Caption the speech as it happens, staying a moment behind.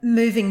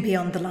Moving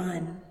Beyond the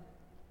Line.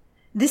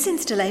 This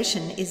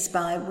installation is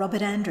by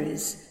Robert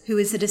Andrews, who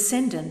is a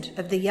descendant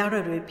of the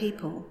Yararoo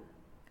people.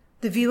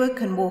 The viewer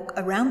can walk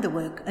around the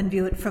work and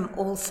view it from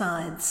all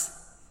sides.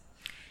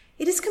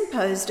 It is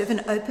composed of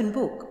an open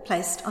book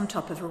placed on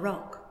top of a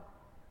rock.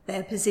 They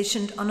are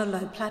positioned on a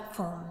low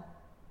platform.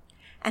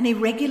 An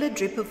irregular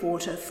drip of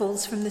water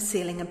falls from the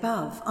ceiling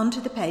above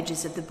onto the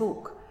pages of the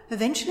book,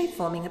 eventually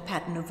forming a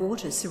pattern of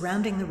water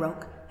surrounding the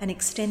rock and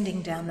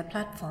extending down the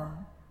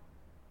platform.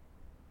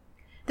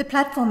 The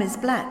platform is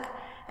black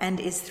and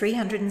is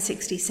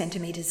 360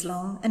 centimetres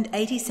long and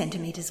 80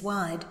 centimetres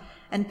wide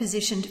and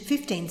positioned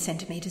 15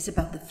 centimetres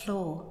above the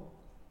floor.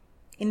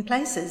 In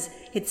places,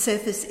 its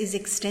surface is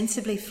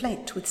extensively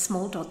flecked with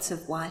small dots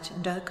of white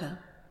and ochre.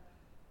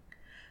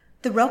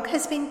 The rock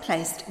has been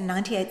placed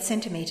 98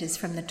 centimetres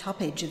from the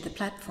top edge of the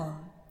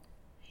platform.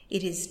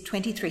 It is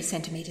 23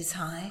 centimetres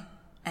high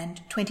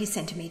and 20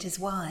 centimetres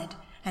wide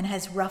and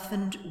has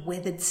roughened,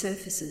 weathered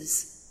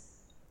surfaces.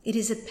 It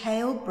is a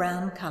pale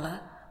brown colour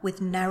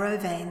with narrow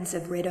veins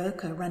of red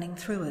ochre running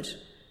through it.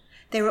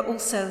 There are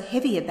also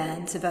heavier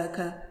bands of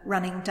ochre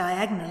running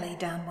diagonally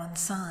down one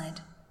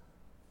side.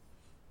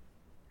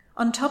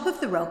 On top of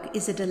the rock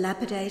is a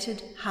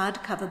dilapidated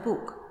hardcover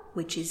book,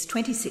 which is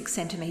 26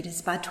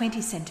 centimetres by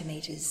 20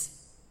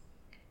 centimetres.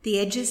 The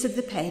edges of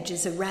the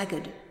pages are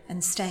ragged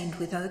and stained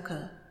with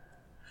ochre.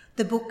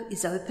 The book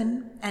is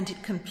open and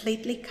it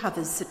completely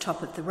covers the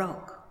top of the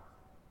rock.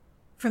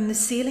 From the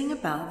ceiling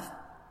above,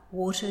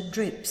 water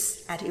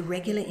drips at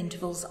irregular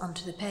intervals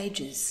onto the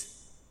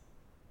pages.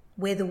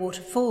 Where the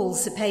water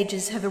falls, the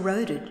pages have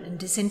eroded and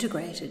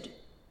disintegrated.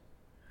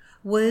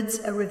 Words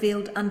are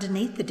revealed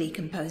underneath the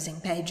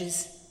decomposing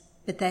pages,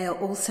 but they are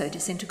also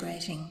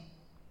disintegrating.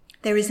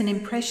 There is an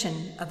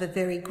impression of a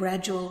very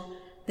gradual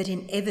but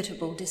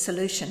inevitable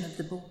dissolution of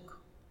the book.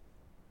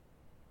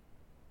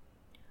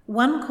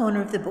 One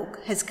corner of the book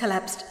has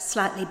collapsed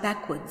slightly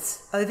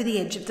backwards over the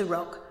edge of the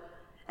rock,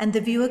 and the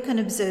viewer can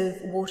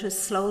observe water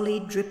slowly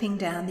dripping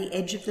down the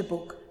edge of the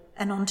book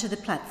and onto the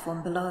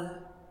platform below.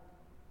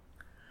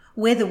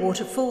 Where the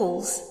water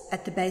falls,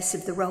 at the base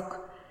of the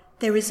rock,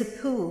 there is a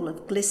pool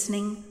of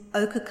glistening,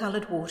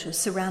 ochre-coloured water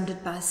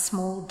surrounded by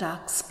small,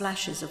 dark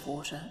splashes of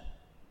water.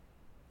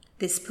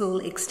 This pool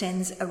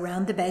extends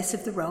around the base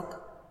of the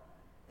rock,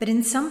 but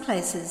in some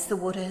places the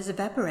water has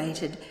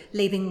evaporated,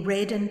 leaving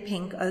red and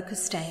pink ochre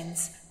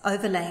stains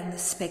overlaying the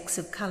specks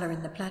of colour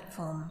in the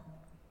platform.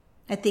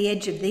 At the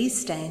edge of these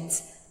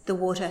stains, the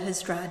water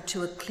has dried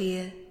to a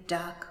clear,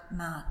 dark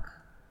mark.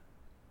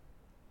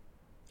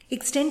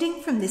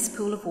 Extending from this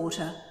pool of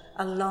water,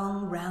 a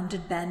long,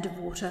 rounded band of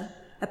water,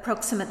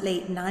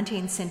 approximately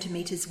 19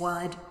 centimetres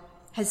wide,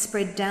 has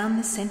spread down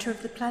the centre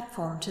of the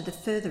platform to the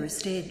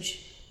furthest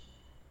edge.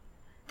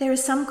 There are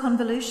some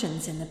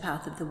convolutions in the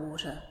path of the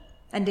water,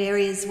 and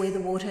areas where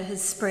the water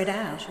has spread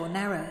out or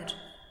narrowed.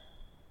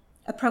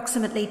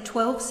 Approximately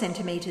 12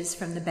 centimetres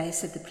from the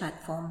base of the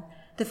platform,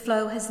 the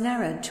flow has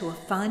narrowed to a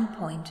fine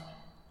point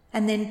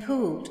and then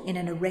pooled in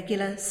an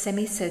irregular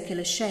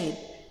semicircular shape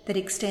that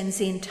extends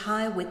the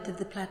entire width of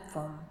the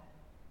platform.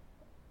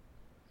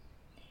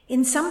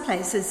 In some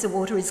places the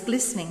water is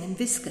glistening and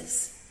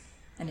viscous,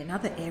 and in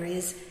other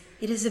areas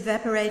it has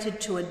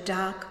evaporated to a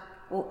dark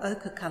or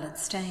ochre-coloured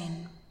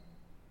stain.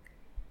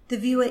 The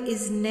viewer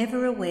is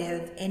never aware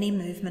of any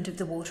movement of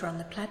the water on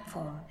the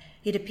platform.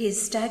 It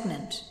appears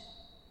stagnant.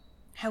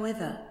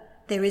 However,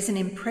 there is an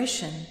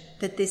impression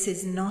that this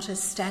is not a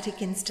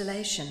static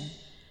installation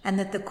and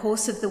that the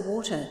course of the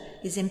water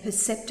is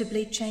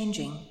imperceptibly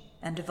changing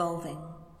and evolving.